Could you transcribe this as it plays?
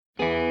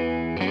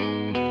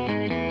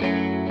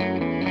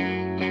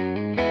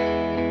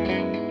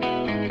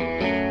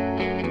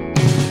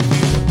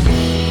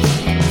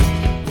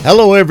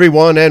Hello,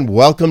 everyone, and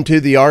welcome to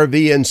the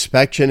RV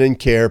Inspection and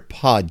Care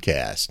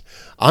Podcast.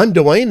 I'm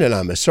Dwayne, and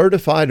I'm a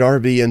certified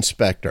RV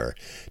inspector.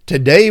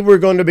 Today, we're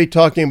going to be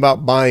talking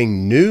about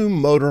buying new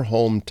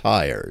motorhome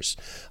tires,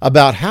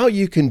 about how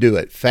you can do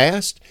it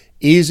fast,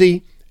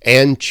 easy,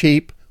 and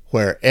cheap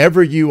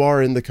wherever you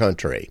are in the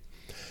country.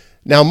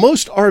 Now,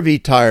 most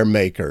RV tire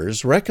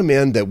makers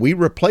recommend that we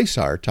replace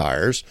our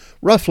tires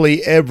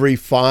roughly every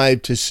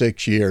 5 to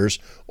 6 years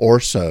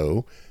or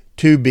so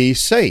to be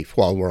safe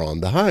while we're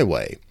on the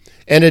highway.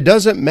 And it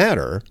doesn't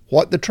matter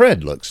what the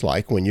tread looks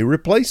like when you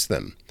replace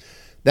them.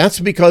 That's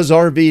because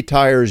RV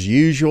tires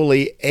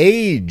usually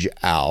age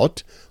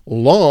out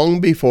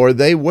long before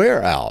they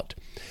wear out.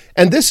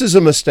 And this is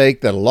a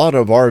mistake that a lot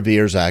of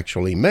RVers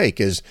actually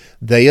make, is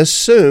they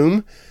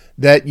assume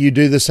that you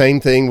do the same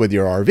thing with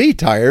your RV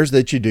tires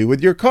that you do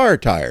with your car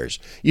tires.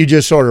 You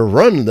just sort of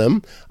run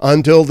them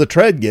until the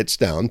tread gets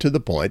down to the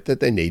point that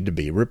they need to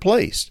be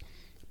replaced.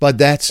 But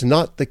that's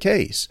not the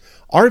case.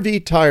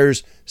 RV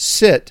tires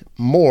sit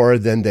more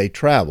than they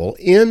travel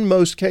in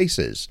most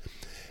cases,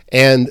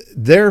 and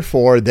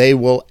therefore they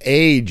will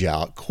age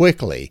out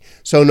quickly.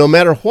 So no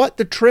matter what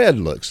the tread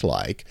looks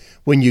like,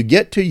 when you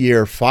get to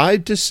year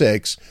 5 to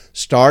 6,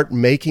 start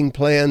making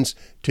plans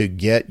to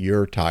get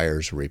your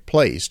tires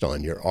replaced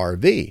on your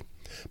RV.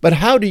 But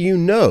how do you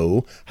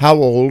know how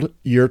old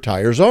your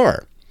tires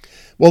are?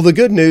 Well, the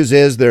good news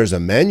is there's a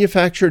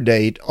manufacture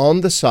date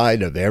on the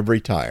side of every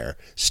tire,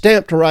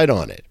 stamped right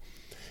on it.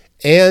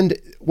 And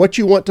what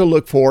you want to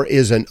look for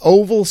is an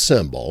oval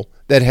symbol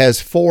that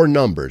has 4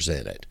 numbers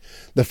in it.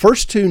 The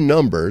first 2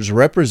 numbers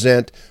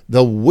represent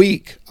the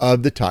week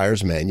of the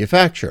tire's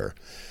manufacture.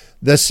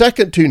 The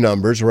second 2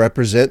 numbers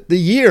represent the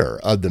year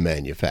of the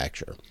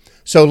manufacture.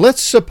 So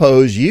let's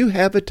suppose you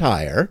have a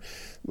tire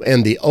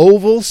and the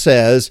oval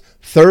says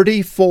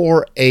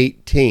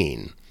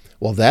 3418.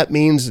 Well, that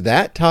means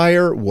that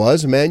tire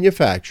was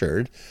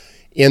manufactured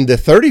in the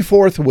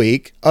 34th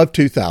week of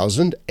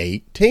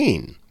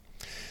 2018.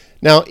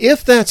 Now,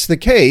 if that's the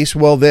case,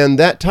 well, then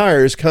that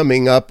tire is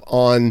coming up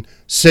on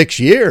 6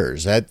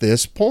 years at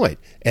this point,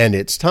 and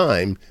it's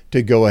time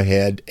to go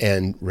ahead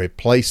and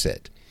replace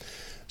it.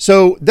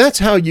 So that's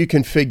how you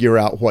can figure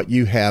out what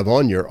you have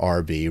on your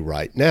RV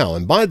right now.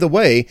 And by the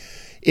way,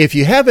 if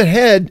you haven't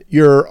had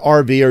your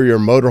RV or your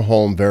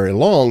motorhome very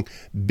long,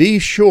 be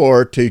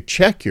sure to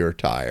check your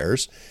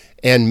tires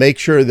and make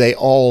sure they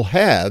all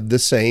have the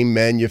same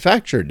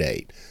manufacture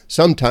date.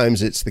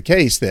 Sometimes it's the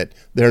case that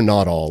they're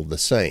not all the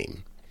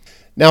same.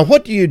 Now,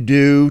 what do you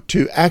do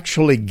to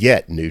actually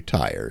get new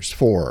tires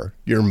for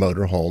your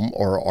motorhome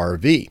or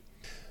RV?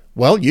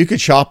 Well, you could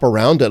shop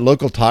around at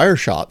local tire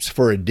shops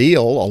for a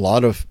deal. A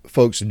lot of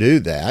folks do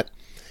that.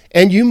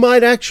 And you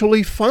might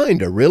actually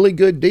find a really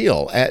good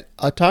deal at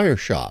a tire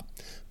shop.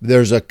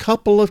 There's a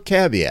couple of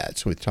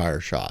caveats with tire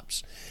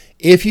shops.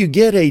 If you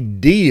get a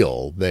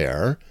deal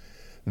there,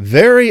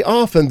 very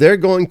often they're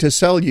going to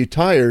sell you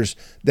tires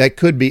that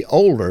could be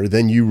older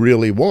than you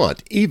really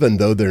want, even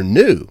though they're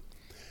new.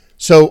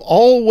 So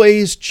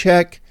always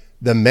check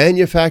the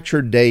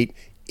manufacture date,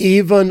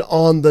 even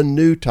on the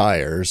new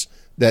tires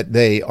that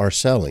they are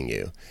selling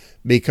you,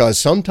 because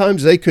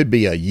sometimes they could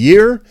be a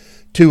year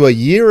to a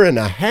year and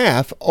a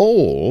half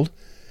old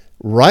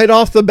right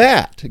off the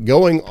bat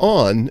going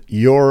on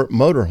your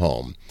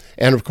motorhome.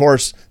 And of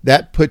course,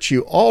 that puts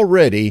you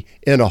already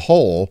in a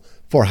hole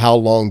for how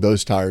long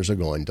those tires are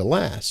going to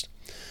last.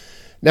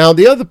 Now,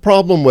 the other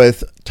problem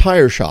with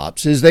tire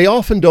shops is they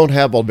often don't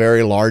have a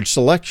very large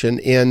selection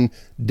in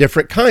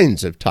different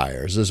kinds of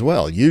tires as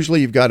well.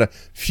 Usually you've got a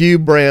few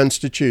brands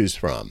to choose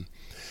from.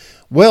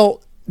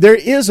 Well, there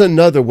is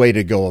another way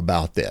to go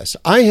about this.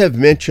 I have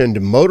mentioned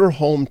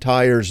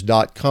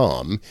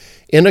motorhometires.com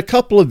in a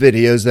couple of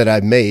videos that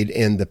I've made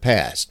in the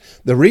past.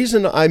 The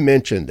reason I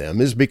mention them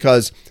is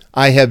because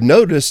I have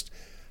noticed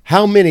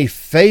how many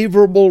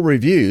favorable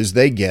reviews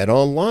they get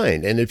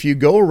online. And if you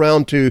go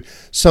around to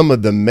some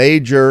of the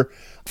major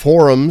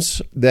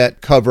forums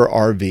that cover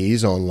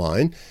RVs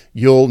online,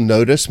 you'll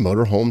notice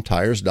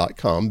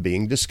motorhometires.com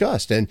being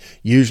discussed. And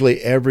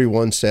usually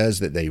everyone says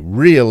that they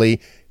really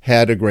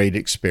had a great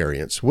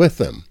experience with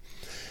them.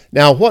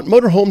 Now, what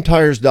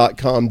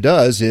motorhometires.com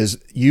does is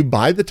you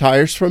buy the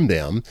tires from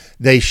them.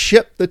 They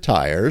ship the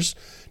tires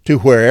to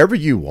wherever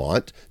you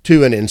want,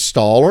 to an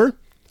installer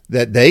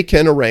that they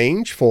can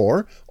arrange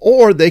for,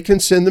 or they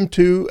can send them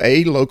to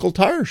a local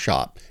tire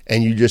shop,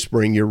 and you just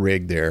bring your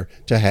rig there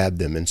to have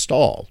them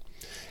installed.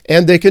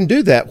 And they can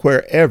do that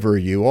wherever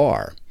you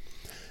are.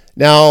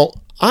 Now,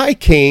 I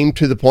came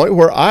to the point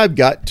where I've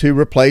got to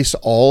replace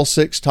all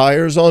 6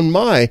 tires on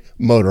my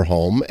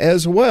motorhome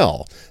as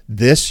well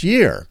this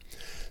year.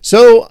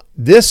 So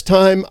this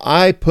time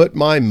I put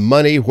my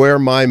money where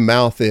my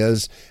mouth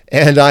is,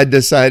 and I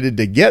decided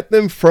to get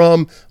them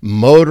from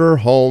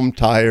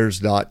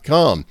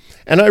motorhometires.com.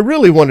 And I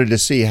really wanted to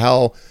see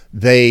how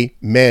they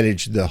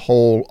managed the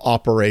whole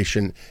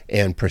operation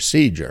and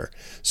procedure.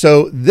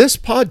 So this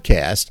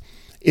podcast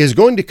is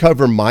going to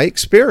cover my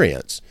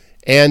experience,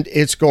 and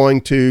it's going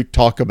to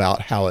talk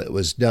about how it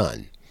was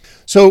done.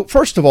 So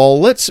first of all,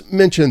 let's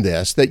mention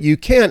this, that you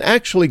can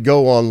actually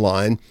go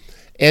online,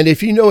 and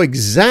if you know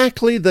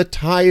exactly the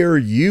tire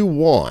you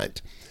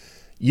want,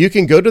 you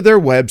can go to their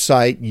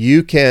website,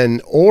 you can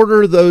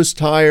order those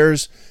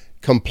tires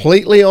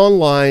completely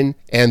online,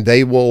 and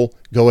they will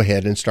go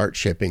ahead and start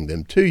shipping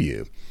them to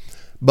you.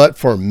 But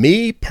for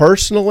me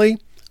personally,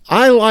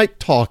 I like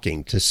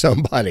talking to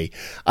somebody.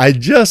 I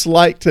just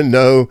like to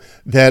know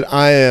that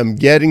I am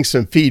getting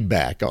some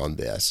feedback on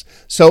this.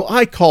 So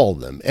I call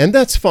them, and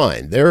that's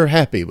fine. They're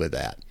happy with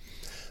that.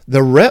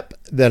 The rep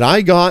that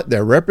I got,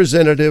 their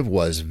representative,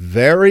 was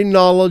very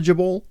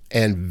knowledgeable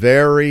and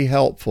very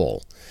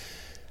helpful.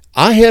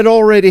 I had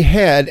already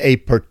had a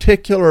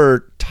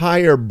particular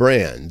tire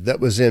brand that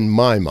was in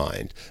my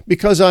mind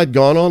because I'd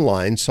gone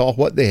online, saw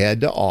what they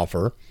had to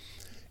offer,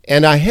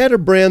 and I had a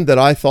brand that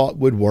I thought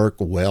would work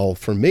well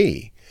for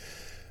me.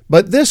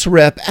 But this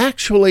rep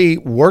actually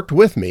worked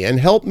with me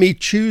and helped me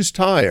choose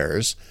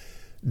tires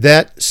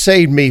that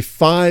saved me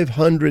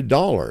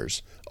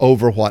 $500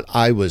 over what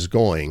I was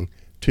going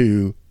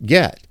to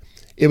get.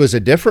 It was a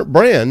different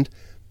brand,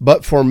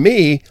 but for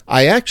me,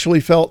 I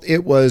actually felt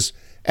it was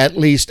at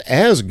least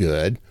as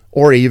good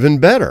or even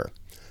better.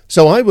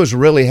 So I was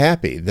really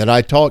happy that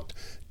I talked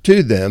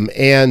to them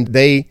and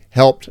they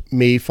helped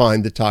me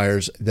find the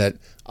tires that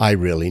I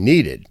really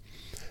needed.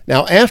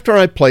 Now, after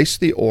I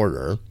placed the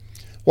order,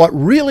 what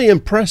really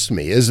impressed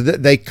me is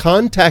that they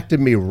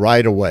contacted me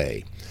right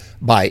away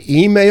by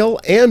email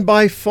and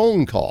by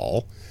phone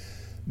call.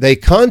 They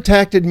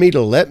contacted me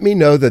to let me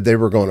know that they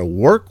were going to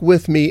work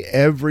with me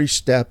every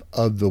step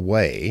of the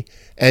way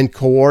and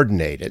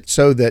coordinate it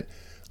so that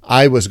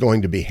I was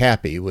going to be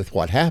happy with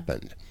what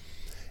happened.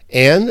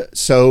 And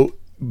so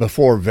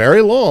before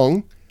very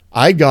long,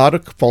 I got a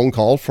phone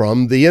call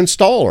from the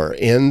installer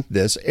in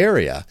this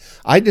area.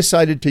 I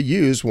decided to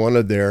use one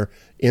of their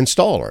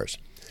installers.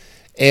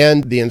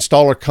 And the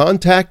installer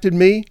contacted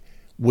me.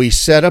 We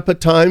set up a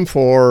time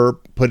for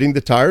putting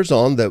the tires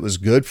on that was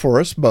good for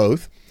us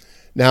both.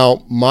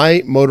 Now,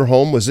 my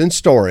motorhome was in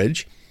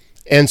storage,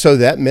 and so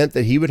that meant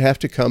that he would have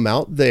to come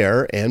out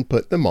there and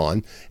put them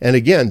on. And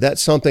again,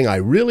 that's something I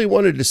really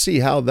wanted to see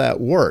how that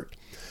worked.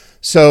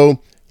 So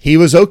he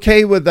was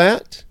okay with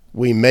that.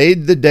 We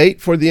made the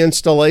date for the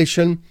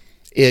installation.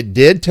 It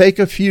did take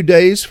a few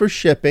days for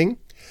shipping,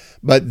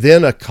 but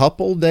then a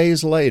couple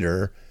days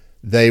later,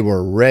 they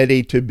were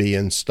ready to be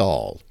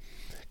installed.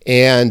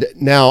 And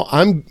now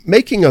I'm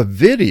making a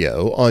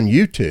video on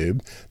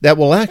YouTube that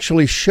will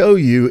actually show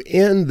you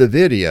in the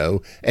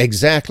video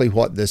exactly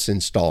what this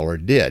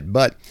installer did.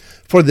 But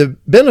for the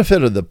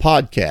benefit of the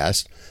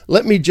podcast,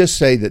 let me just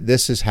say that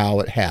this is how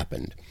it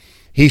happened.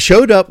 He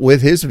showed up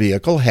with his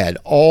vehicle, had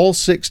all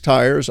 6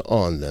 tires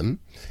on them.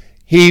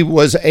 He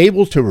was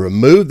able to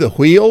remove the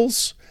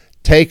wheels,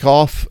 take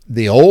off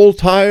the old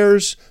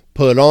tires,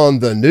 put on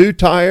the new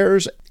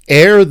tires,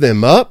 air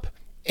them up,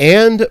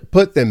 and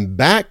put them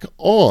back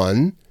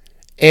on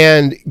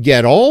and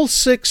get all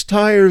 6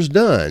 tires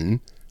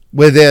done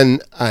within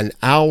an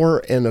hour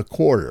and a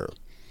quarter.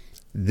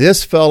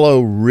 This fellow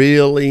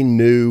really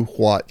knew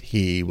what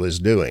he was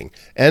doing,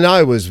 and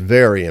I was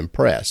very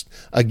impressed.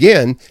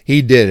 Again,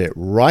 he did it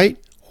right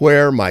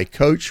where my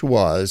coach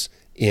was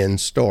in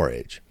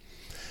storage.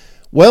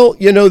 Well,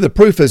 you know, the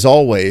proof is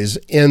always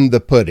in the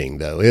pudding,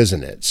 though,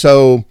 isn't it?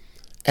 So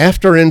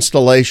after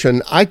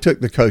installation, I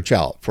took the coach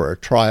out for a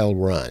trial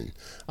run.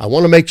 I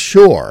want to make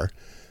sure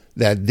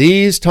that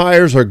these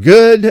tires are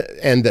good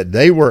and that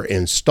they were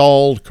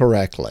installed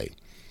correctly.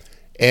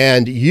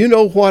 And you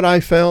know what I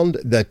found?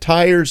 The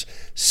tires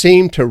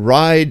seem to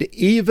ride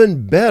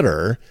even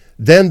better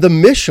than the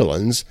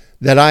Michelins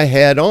that I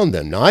had on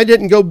them. Now, I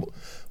didn't go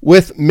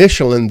with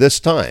Michelin this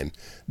time.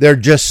 They're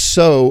just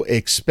so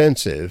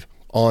expensive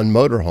on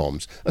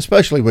motorhomes,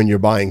 especially when you're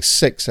buying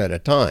 6 at a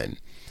time.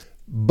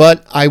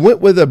 But I went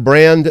with a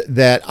brand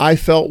that I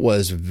felt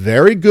was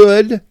very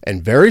good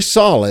and very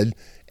solid,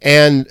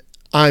 and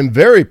I'm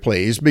very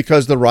pleased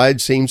because the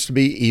ride seems to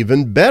be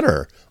even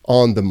better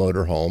on the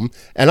motorhome,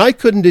 and I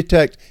couldn't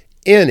detect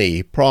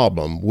any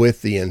problem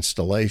with the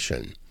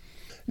installation.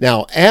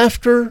 Now,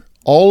 after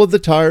all of the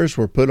tires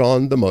were put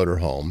on the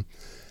motorhome,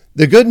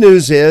 the good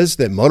news is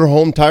that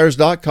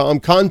motorhometires.com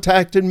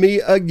contacted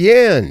me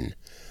again.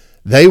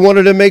 They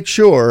wanted to make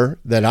sure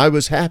that I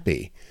was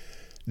happy.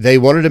 They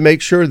wanted to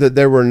make sure that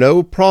there were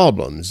no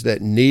problems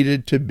that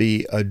needed to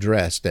be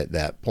addressed at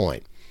that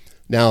point.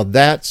 Now,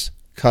 that's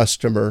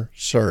customer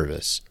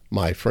service,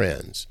 my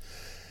friends.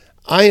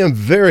 I am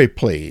very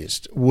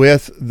pleased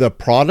with the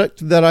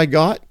product that I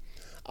got.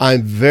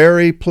 I'm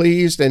very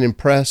pleased and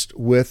impressed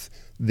with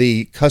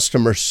the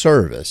customer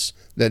service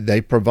that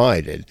they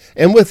provided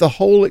and with the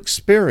whole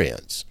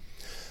experience.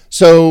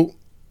 So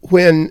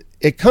when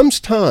it comes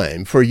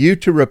time for you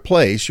to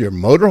replace your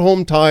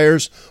motorhome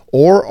tires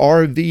or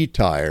RV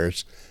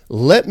tires,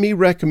 let me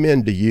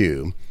recommend to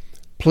you,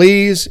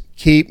 please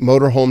keep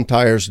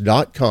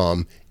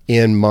motorhometires.com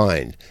in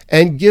mind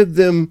and give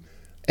them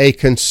a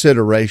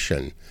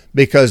consideration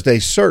because they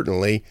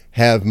certainly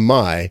have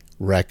my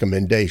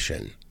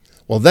recommendation.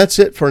 Well, that's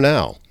it for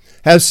now.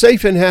 Have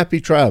safe and happy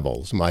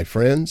travels, my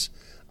friends.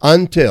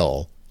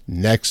 Until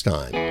next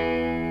time.